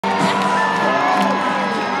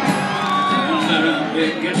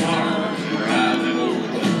big guitars and ride them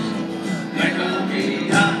old bus. Make up the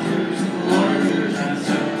doctors and lawyers and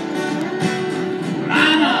such.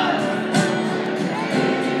 Mama!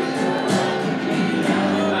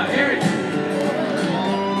 I hear it.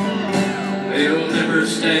 They'll never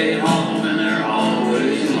stay home and they're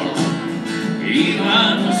always alone.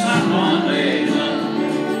 Even with someone they love.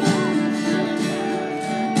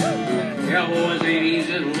 Cowboys ain't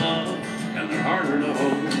easy to love and they're harder to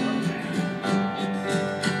hold.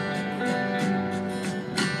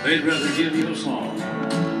 They'd rather give you a song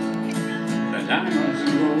than diamonds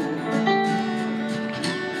and gold.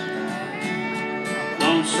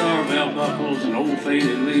 Lone Star belt buckles and old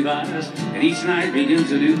faded Levi's, and each night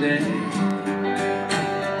begins a new day.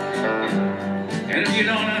 And if you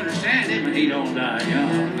don't understand him and he don't die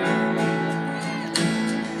young,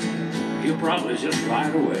 he'll probably just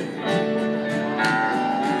ride away.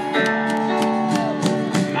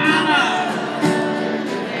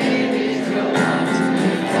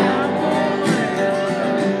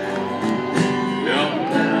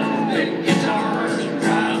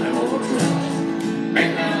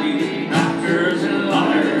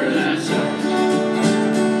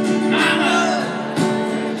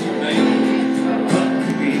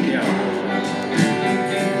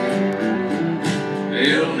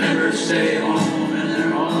 They'll never stay home and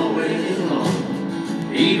they're always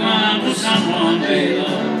alone, even with someone they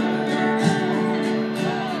love.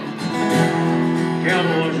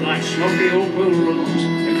 Cowboys like smoky old pool rooms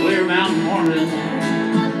and clear mountain mornings.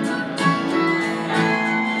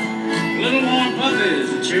 Little warm puppies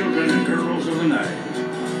and children and girls of the night.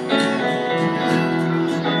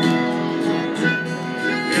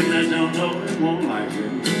 Them that don't know it won't like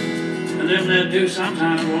it, and them that do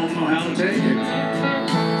sometimes won't know how to take it.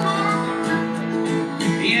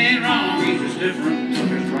 He ain't wrong, he's just different, but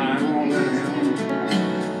his pride won't let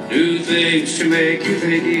him do things to make you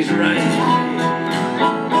think he's right.